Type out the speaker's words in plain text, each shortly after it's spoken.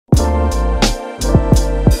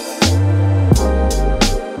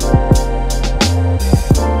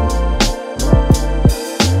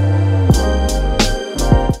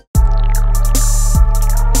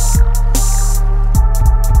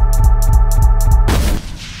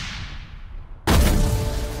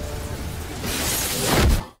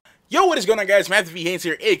what is going on, guys? Matthew Haynes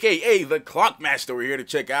here, aka the Clockmaster. We're here to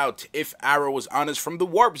check out If Arrow Was Honest from the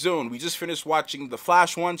Warp Zone. We just finished watching the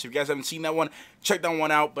Flash one, so if you guys haven't seen that one, check that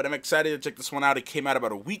one out. But I'm excited to check this one out. It came out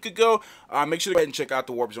about a week ago. Make sure to go ahead and check out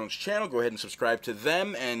the Warp Zone's channel. Go ahead and subscribe to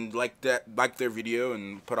them and like their video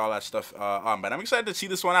and put all that stuff on. But I'm excited to see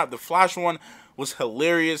this one out. The Flash one was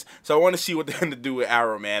hilarious, so I want to see what they're going to do with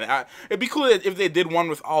Arrow, man. It'd be cool if they did one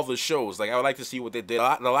with all the shows. Like, I would like to see what they did.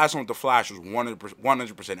 The last one with the Flash was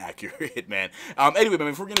 100% accurate, man. Anyway,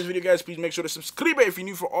 man, before we get into this video, guys, please make sure to subscribe if you're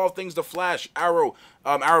new for all things the Flash, Arrow,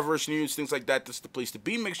 Arrowverse news, things like that. This is the place to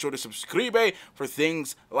be. Make sure to subscribe for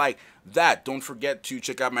things like that. Don't forget to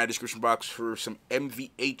check out my description box for some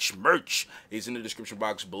MVH merch. It's in the description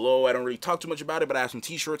box below. I don't really talk too much about it, but I have some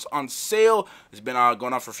t-shirts on sale. It's been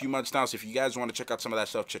going on for a few months now, so if you guys want to check out some of that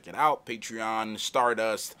stuff, check it out. Patreon,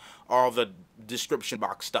 Stardust, all the description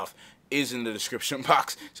box stuff is in the description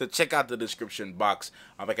box, so check out the description box.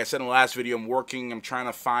 Like I said in the last video, I'm trying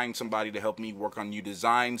to find somebody to help me work on new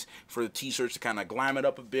designs for the t-shirts to kind of glam it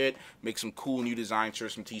up a bit, make some cool new designs for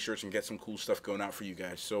some t-shirts and get some cool stuff going out for you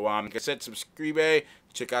guys. So like I said, subscribe,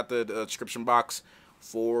 check out the description box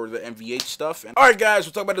for the MVH stuff. And alright, guys,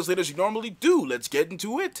 we'll talk about this later as you normally do. Let's get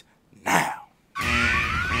into it now.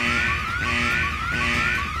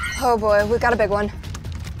 Oh boy, we've got a big one.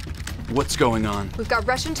 What's going on? We've got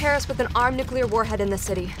Russian terrorists with an armed nuclear warhead in the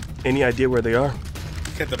city. Any idea where they are?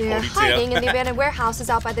 Get the They're ponytail. hiding in the abandoned warehouses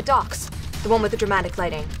out by the docks. The one with the dramatic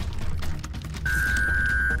lighting.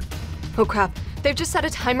 Oh crap, they've just set a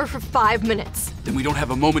timer for 5 minutes. Then we don't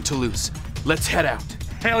have a moment to lose. Let's head out.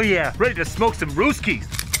 Hell yeah, ready to smoke some brewskis.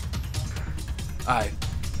 I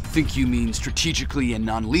think you mean strategically and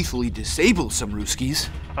non-lethally disable some Ruskies.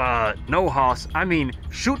 No, Hoss. I mean,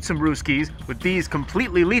 shoot some brewskis with these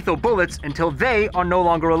completely lethal bullets until they are no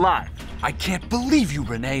longer alive. I can't believe you,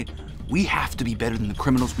 Renee. We have to be better than the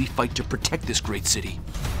criminals we fight to protect this great city.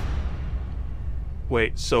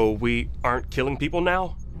 Wait, so we aren't killing people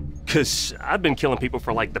now? 'Cause I've been killing people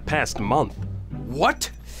for like the past month.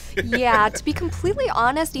 What? Yeah, to be completely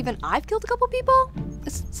honest, even I've killed a couple people.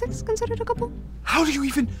 Is 6 considered a couple? How do you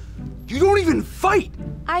even... You don't even fight!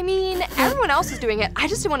 I mean, everyone else is doing it. I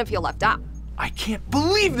just didn't want to feel left out. I can't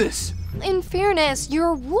believe this! In fairness,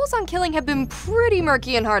 your rules on killing have been pretty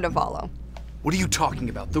murky and hard to follow. What are you talking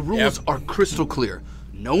about? The rules are crystal clear.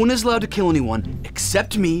 No one is allowed to kill anyone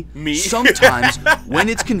except me. Sometimes when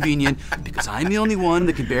it's convenient, because I'm the only one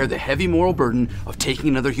that can bear the heavy moral burden of taking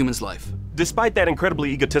another human's life. Despite that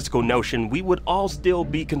incredibly egotistical notion, we would all still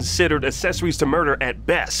be considered accessories to murder at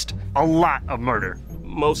best. A lot of murder.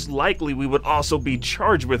 Most likely we would also be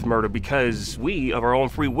charged with murder because we, of our own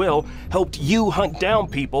free will, helped you hunt down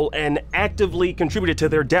people and actively contributed to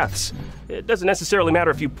their deaths. It doesn't necessarily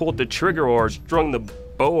matter if you pulled the trigger or strung the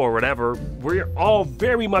bow or whatever. We're all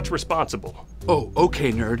very much responsible. Oh,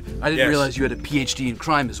 okay, nerd. I didn't realize you had a PhD in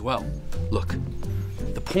crime as well. Look,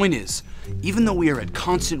 the point is, even though we are at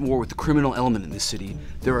constant war with the criminal element in this city,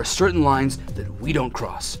 there are certain lines that we don't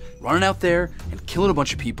cross. Running out there and killing a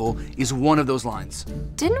bunch of people is one of those lines.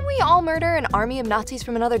 Didn't we all murder an army of Nazis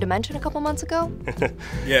from another dimension a couple months ago?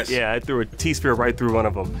 Yes. Yeah, I threw a T-sphere right through one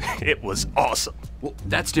of them. It was awesome. Well,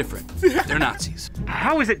 that's different. They're Nazis.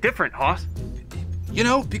 How is it different, Hoss? You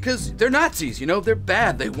know, because they're Nazis, you know, they're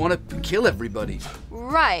bad. They want to kill everybody.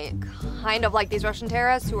 Right, kind of like these Russian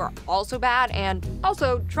terrorists who are also bad and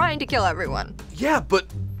also trying to kill everyone. Yeah, but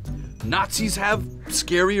Nazis have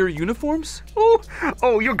scarier uniforms?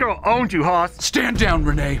 Oh, your girl owned you, Hoss. Stand down,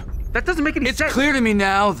 Renee. That doesn't make any sense. It's clear to me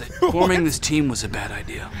now that forming this team was a bad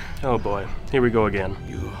idea. Oh boy, here we go again.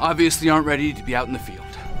 You obviously aren't ready to be out in the field.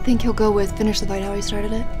 Think he'll go with finish the fight how he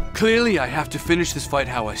started it? Clearly, I have to finish this fight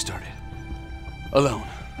how I started. Alone.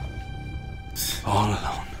 All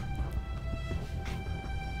alone.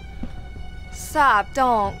 Stop,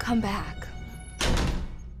 don't, come back.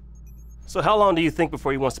 So how long do you think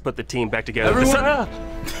before he wants to put the team back together? Everyone,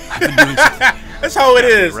 I've been doing something. That's how it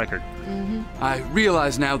is. Record. I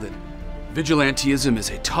realize now that vigilantism is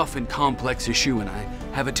a tough and complex issue, and I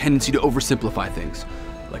have a tendency to oversimplify things.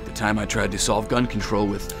 Like the time I tried to solve gun control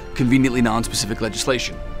with conveniently non-specific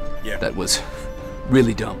legislation. Yeah. That was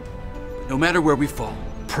really dumb. No matter where we fall,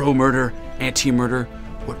 pro-murder, anti-murder,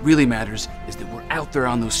 what really matters is that we're out there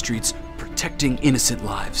on those streets protecting innocent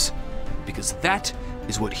lives. Because that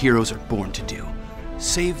is what heroes are born to do.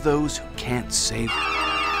 Save those who can't save.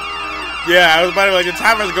 Yeah, I was about to like the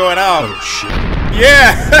timer's going off. Oh shit.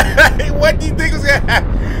 Yeah. What do you think was gonna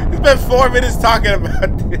happen? We spent 4 minutes talking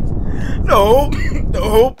about this. The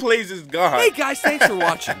whole place is gone. Hey guys, thanks for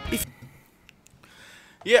watching.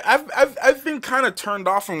 Yeah, I've been kind of turned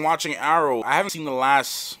off from watching Arrow. I haven't seen the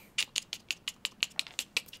last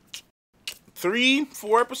 3,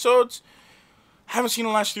 4 episodes. I haven't seen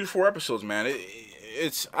the last 3 or 4 episodes, man.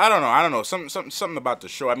 It's I don't know. Something about the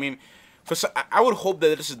show. I mean, I would hope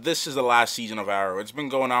that this is the last season of Arrow. It's been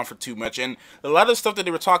going on for too much, and a lot of the stuff that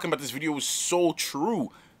they were talking about this video was so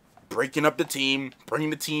true. Breaking up the team,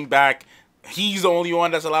 bringing the team back. He's the only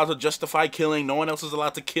one that's allowed to justify killing. No one else is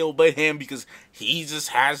allowed to kill but him because he just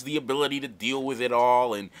has the ability to deal with it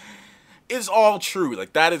all, and it's all true.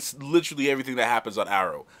 Like, that is literally everything that happens on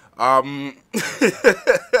Arrow.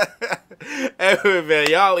 Anyway, man,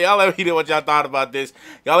 y'all let me know what y'all thought about this.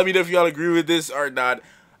 Y'all let me know if y'all agree with this or not.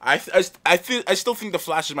 I still think The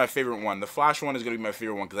Flash is my favorite one. The Flash one is gonna be my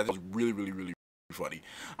favorite one because that was really funny.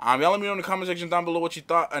 Y'all let me know in the comment section down below what you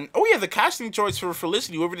thought. And oh yeah, the casting choice for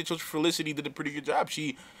Felicity, whoever they chose for Felicity did a pretty good job.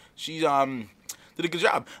 She did a good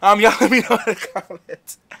job. Y'all let me know in the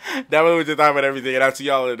comments. That was the time and everything, and I'll see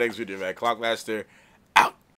y'all in the next video, man. Clockmaster.